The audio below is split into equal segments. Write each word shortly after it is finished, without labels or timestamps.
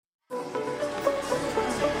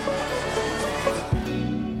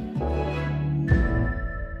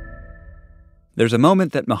There's a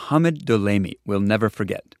moment that Mohammed Dolemi will never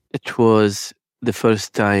forget. It was the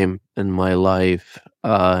first time in my life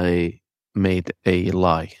I made a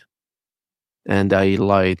lie. And I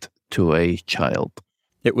lied to a child.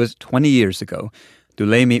 It was 20 years ago.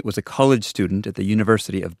 Dolemi was a college student at the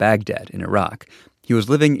University of Baghdad in Iraq. He was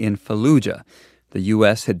living in Fallujah. The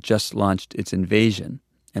U.S. had just launched its invasion.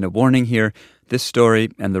 And a warning here, this story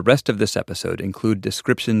and the rest of this episode include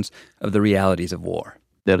descriptions of the realities of war.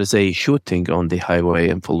 There is a shooting on the highway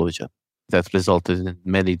in Fallujah that resulted in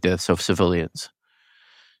many deaths of civilians.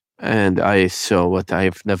 And I saw what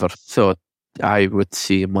I've never thought I would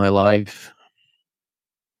see in my life.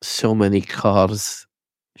 So many cars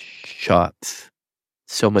shot,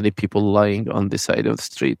 so many people lying on the side of the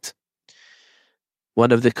street.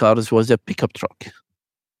 One of the cars was a pickup truck.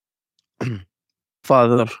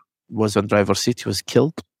 Father was on driver's seat, he was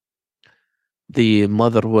killed. The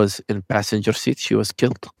mother was in passenger seat, she was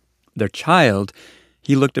killed. Their child,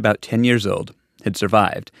 he looked about 10 years old, had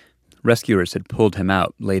survived. Rescuers had pulled him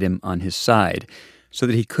out, laid him on his side, so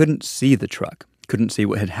that he couldn't see the truck, couldn't see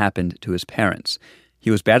what had happened to his parents. He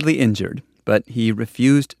was badly injured, but he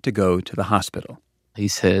refused to go to the hospital. He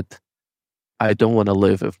said, I don't want to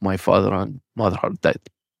live if my father and mother are dead.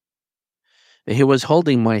 And he was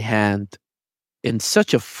holding my hand in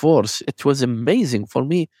such a force. It was amazing for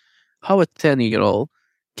me how a 10-year-old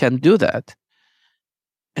can do that.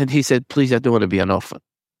 And he said, please, I don't want to be an orphan.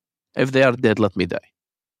 If they are dead, let me die.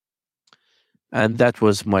 And that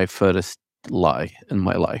was my first lie in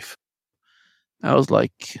my life. I was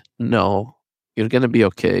like, no, you're going to be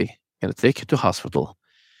okay. I'm going to take you to hospital.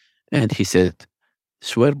 And he said,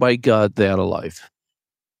 swear by God they are alive.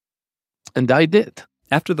 And I did.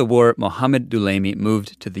 After the war, Mohammed Dolemi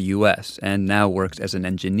moved to the U.S. and now works as an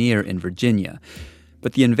engineer in Virginia.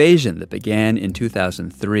 But the invasion that began in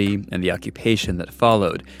 2003 and the occupation that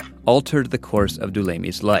followed altered the course of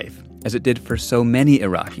Dolemi's life, as it did for so many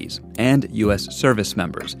Iraqis and U.S. service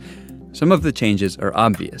members. Some of the changes are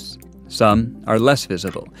obvious. Some are less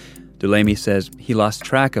visible. Dolemi says he lost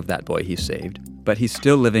track of that boy he saved, but he's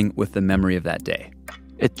still living with the memory of that day.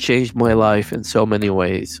 It changed my life in so many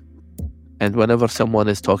ways. And whenever someone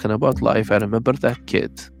is talking about life, I remember that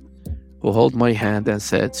kid who held my hand and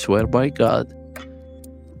said, swear by God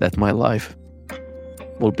that my life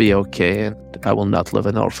will be okay and I will not live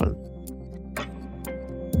an orphan.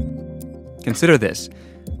 Consider this.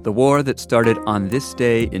 The war that started on this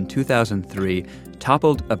day in 2003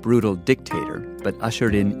 toppled a brutal dictator, but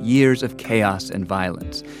ushered in years of chaos and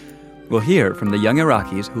violence. We'll hear from the young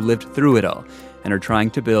Iraqis who lived through it all and are trying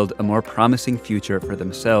to build a more promising future for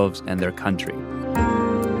themselves and their country.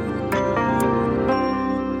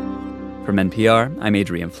 From NPR, I'm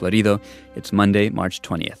Adrian Florido. It's Monday, March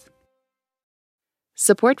 20th.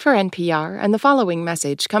 Support for NPR and the following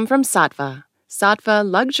message come from Sattva. Sattva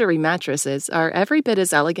luxury mattresses are every bit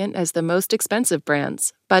as elegant as the most expensive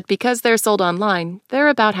brands, but because they're sold online, they're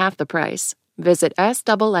about half the price. Visit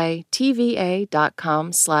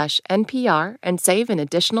SAATVA.com/NPR and save an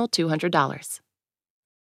additional $200.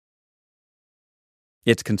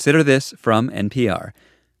 It's Consider This from NPR.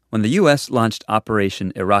 When the U.S. launched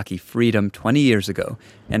Operation Iraqi Freedom 20 years ago,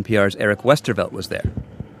 NPR's Eric Westervelt was there.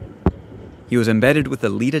 He was embedded with the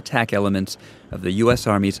lead attack elements of the U.S.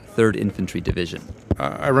 Army's 3rd Infantry Division.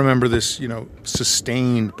 I remember this,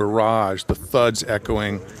 sustained barrage, the thuds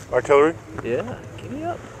echoing. Artillery? Yeah, give me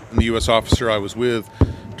up. And the U.S. officer I was with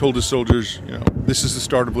told his soldiers, this is the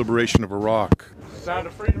start of liberation of Iraq. Sound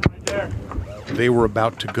of freedom right there. They were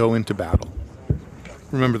about to go into battle.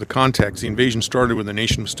 Remember the context. The invasion started when the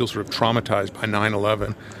nation was still sort of traumatized by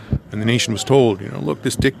 9/11. And the nation was told, look,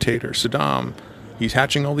 this dictator, Saddam, he's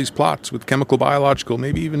hatching all these plots with chemical, biological,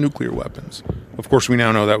 maybe even nuclear weapons. Of course, we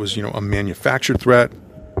now know that was, a manufactured threat.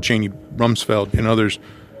 Cheney, Rumsfeld, and others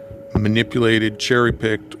manipulated,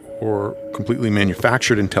 cherry-picked, or completely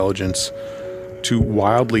manufactured intelligence to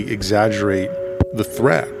wildly exaggerate the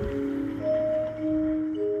threat.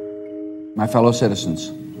 My fellow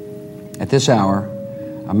citizens, at this hour,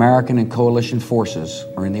 American and coalition forces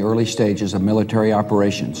are in the early stages of military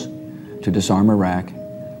operations to disarm Iraq,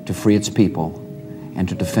 to free its people, and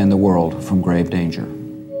to defend the world from grave danger.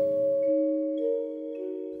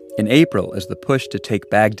 In April, as the push to take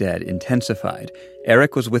Baghdad intensified,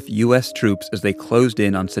 Eric was with U.S. troops as they closed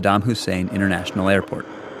in on Saddam Hussein International Airport.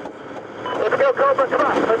 Let's go, Cobra, come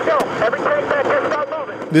on, let's go. Every tank back here, start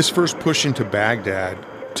moving. This first push into Baghdad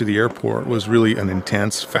to the airport was really an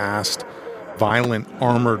intense, fast, violent,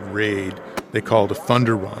 armored raid they called a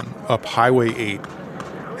Thunder Run up Highway 8.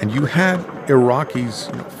 And you had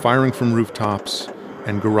Iraqis firing from rooftops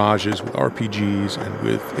and garages with RPGs and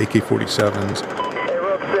with AK-47s. Hey,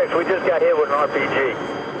 Rope 6, we just got hit with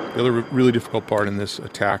RPG. The other really difficult part in this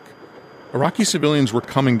attack, Iraqi civilians were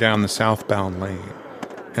coming down the southbound lane,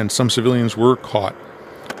 and some civilians were caught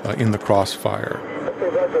in the crossfire. Okay,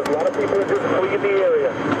 Roger. A lot of people are just fleeing the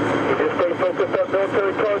area. You just stay focused on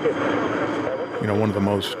military targets. You know, one of the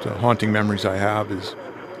most haunting memories I have is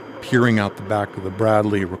peering out the back of the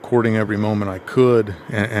Bradley, recording every moment I could,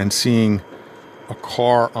 and seeing a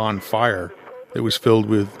car on fire that was filled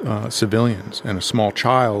with civilians, and a small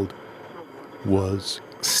child was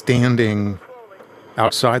standing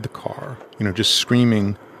outside the car, you know, just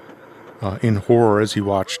screaming in horror as he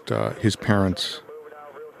watched his parents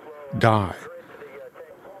die.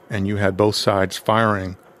 And you had both sides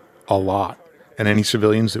firing a lot, and any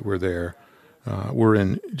civilians that were there were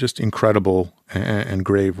in just incredible and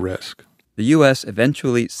grave risk. The U.S.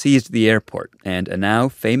 eventually seized the airport, and a now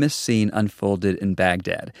famous scene unfolded in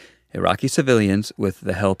Baghdad. Iraqi civilians, with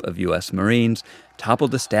the help of U.S. Marines,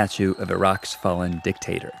 toppled a statue of Iraq's fallen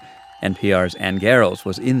dictator. NPR's Ann Garrels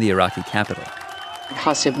was in the Iraqi capital.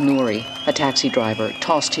 Hasib Nouri, a taxi driver,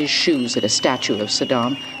 tossed his shoes at a statue of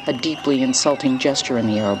Saddam, a deeply insulting gesture in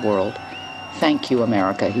the Arab world. "Thank you,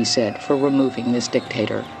 America," he said, "for removing this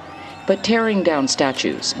dictator." But tearing down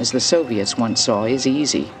statues, as the Soviets once saw, is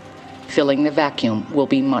easy. Filling the vacuum will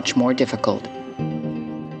be much more difficult.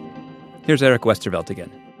 Here's Eric Westervelt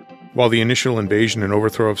again. While the initial invasion and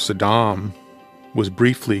overthrow of Saddam was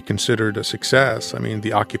briefly considered a success, I mean,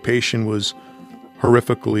 the occupation was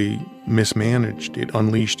horrifically mismanaged. It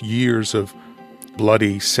unleashed years of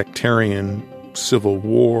bloody sectarian civil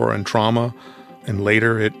war and trauma, and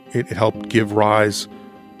later it helped give rise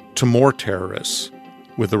to more terrorists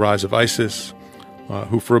with the rise of ISIS,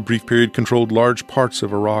 who for a brief period controlled large parts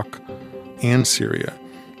of Iraq and Syria.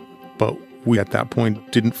 But we at that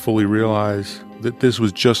point didn't fully realize that this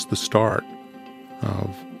was just the start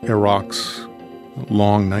of Iraq's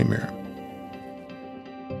long nightmare.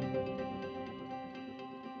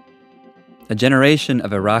 A generation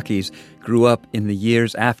of Iraqis grew up in the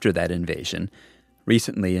years after that invasion.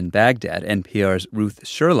 Recently in Baghdad, NPR's Ruth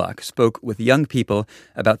Sherlock spoke with young people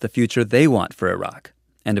about the future they want for Iraq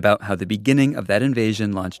and about how the beginning of that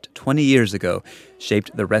invasion launched 20 years ago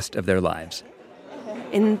shaped the rest of their lives.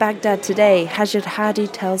 In Baghdad today, Hajr Hadi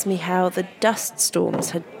tells me how the dust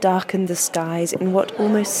storms had darkened the skies in what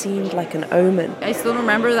almost seemed like an omen. I still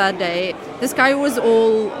remember that day. The sky was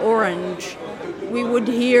all orange. We would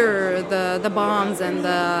hear the bombs and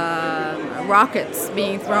the rockets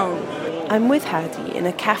being thrown. I'm with Hadi in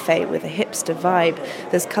a cafe with a hipster vibe.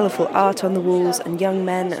 There's colourful art on the walls and young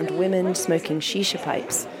men and women smoking shisha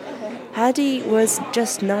pipes. Hadi was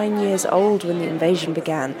just 9 years old when the invasion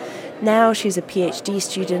began. Now she's a PhD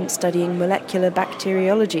student studying molecular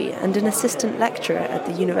bacteriology and an assistant lecturer at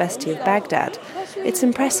the University of Baghdad. It's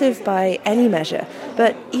impressive by any measure,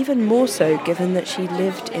 but even more so given that she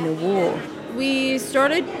lived in a war. We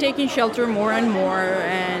started taking shelter more and more,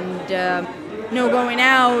 and going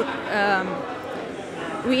out.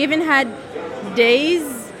 We even had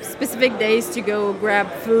specific days to go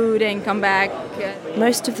grab food and come back.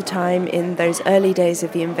 Most of the time in those early days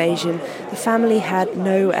of the invasion, the family had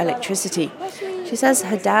no electricity. She says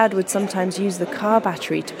her dad would sometimes use the car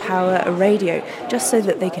battery to power a radio just so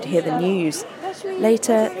that they could hear the news.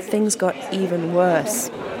 Later, things got even worse.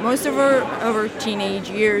 Most of our teenage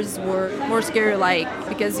years were more scary-like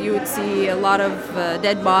because you would see a lot of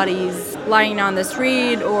dead bodies lying on the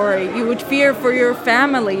street, or you would fear for your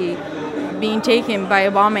family being taken by a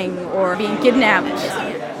bombing or being kidnapped.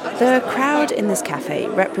 The crowd in this cafe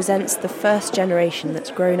represents the first generation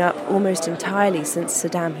that's grown up almost entirely since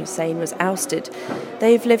Saddam Hussein was ousted.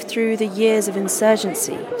 They've lived through the years of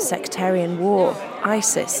insurgency, sectarian war,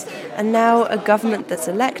 ISIS, and now a government that's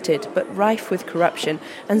elected but rife with corruption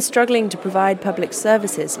and struggling to provide public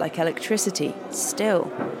services like electricity.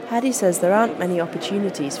 Still, Hadi says there aren't many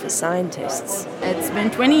opportunities for scientists. It's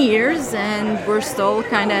been 20 years and we're still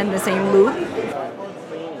kind of in the same loop.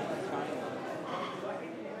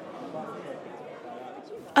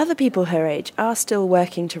 Other people her age are still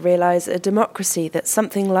working to realise a democracy that's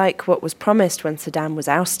something like what was promised when Saddam was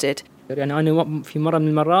ousted. One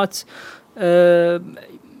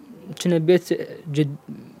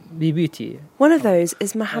of those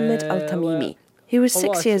is Mohammed Al-Tamimi. He was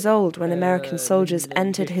 6 years old when American soldiers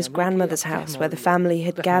entered his grandmother's house where the family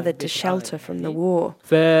had gathered to shelter from the war.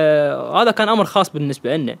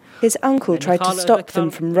 His uncle tried to stop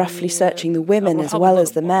them from roughly searching the women as well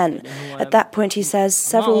as the men. At that point, he says,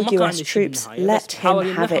 several US troops let him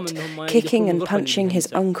have it, kicking and punching his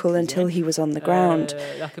uncle until he was on the ground.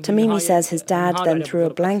 Tamimi says his dad then threw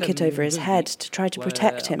a blanket over his head to try to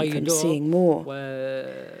protect him from seeing more.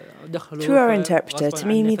 Through our interpreter,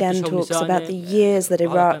 Tamimi then talks about the years that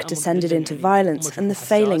Iraq descended into violence and the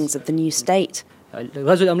failings of the new state.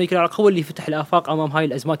 الغزو الأمريكي العراقي هو اللي فتح الآفاق أمام هاي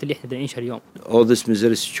الأزمات اللي إحنا نعيشها اليوم. All this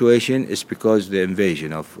miserable situation is because the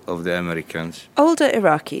invasion of the Americans. Older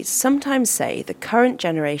Iraqis sometimes say the current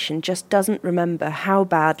generation just doesn't remember how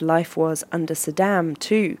bad life was under Saddam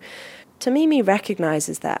too. Tamimi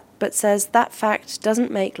recognises that, but says that fact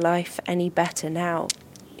doesn't make life any better now.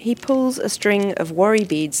 He pulls a string of worry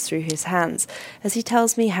beads through his hands as he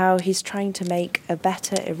tells me how he's trying to make a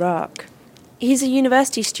better Iraq. He's a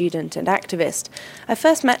university student and activist. I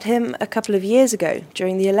first met him a couple of years ago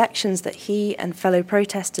during the elections that he and fellow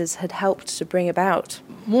protesters had helped to bring about.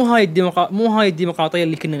 مو هاي الديمقراطية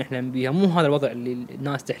اللي كنا نحلم بيها، مو هذا الوضع اللي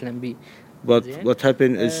الناس تحلم بيه. But what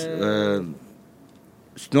happened is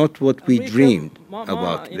it's not what we dreamed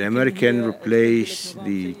about. The American replaced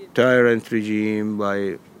the tyrant regime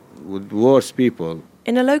with worse people.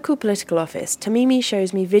 In a local political office, Tamimi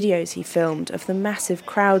shows me videos he filmed of the massive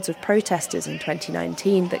crowds of protesters in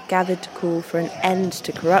 2019 that gathered to call for an end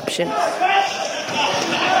to corruption.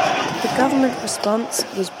 The government response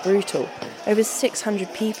was brutal. Over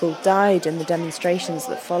 600 people died in the demonstrations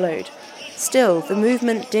that followed. Still, the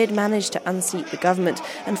movement did manage to unseat the government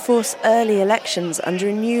and force early elections under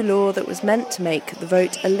a new law that was meant to make the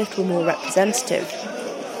vote a little more representative.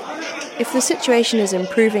 If the situation is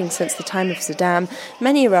improving since the time of Saddam,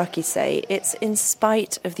 many Iraqis say it's in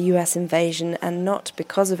spite of the US invasion and not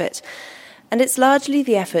because of it. And it's largely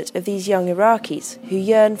the effort of these young Iraqis who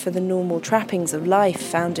yearn for the normal trappings of life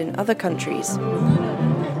found in other countries.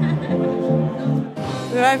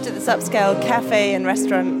 We arrived at this upscale cafe and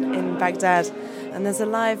restaurant in Baghdad, and there's a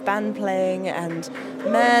live band playing, and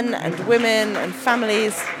men and women and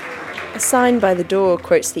families. A sign by the door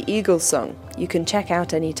quotes the Eagles song, "You can check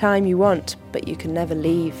out any time you want, but you can never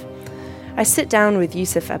leave." I sit down with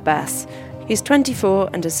Yusuf Abbas. He's 24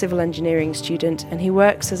 and a civil engineering student, and he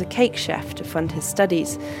works as a cake chef to fund his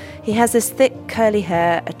studies. He has this thick curly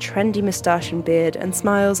hair, a trendy moustache and beard, and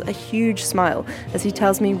smiles a huge smile as he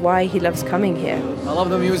tells me why he loves coming here. I love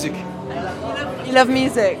the music. You love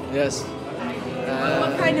music? Yes.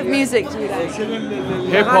 What kind of music do you like?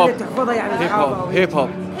 Hip hop. Hip hop.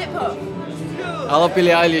 I love Billie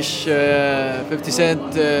Eilish, 50 Cent,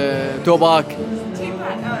 Tupac.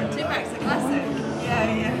 Tupac's a classic.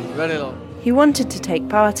 Yeah. Very low. He wanted to take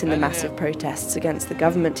part in the massive protests against the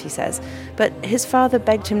government, he says, but his father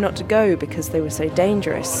begged him not to go because they were so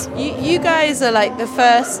dangerous. You guys are like the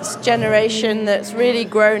first generation that's really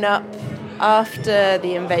grown up after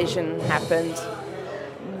the invasion happened.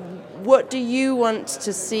 What do you want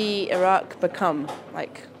to see Iraq become?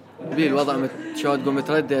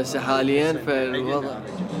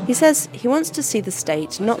 He says he wants to see the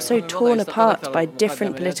state not so torn apart by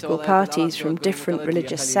different political parties from different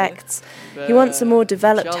religious sects. He wants a more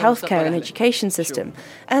developed healthcare and education system.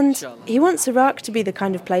 And he wants Iraq to be the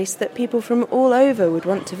kind of place that people from all over would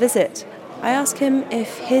want to visit. I ask him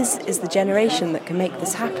if his is the generation that can make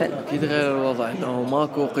this happen.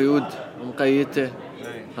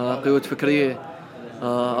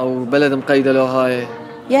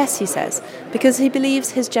 Yes, he says, because he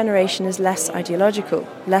believes his generation is less ideological,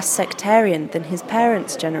 less sectarian than his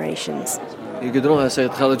parents' generations. There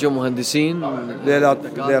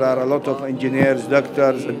are a lot of engineers,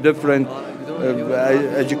 doctors, different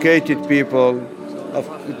educated people.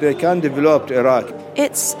 They can develop Iraq.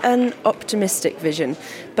 It's an optimistic vision,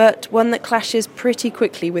 but one that clashes pretty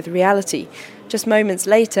quickly with reality. Just moments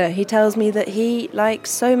later, he tells me that he, like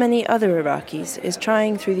so many other Iraqis, is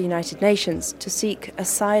trying through the United Nations to seek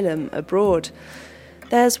asylum abroad.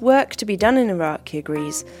 There's work to be done in Iraq, he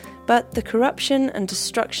agrees, but the corruption and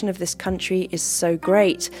destruction of this country is so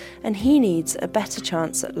great, and he needs a better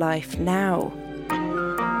chance at life now.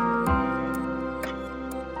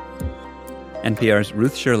 NPR's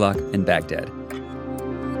Ruth Sherlock in Baghdad.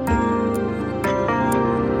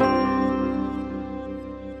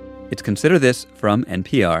 It's Consider This from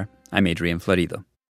NPR. I'm Adrian Florido.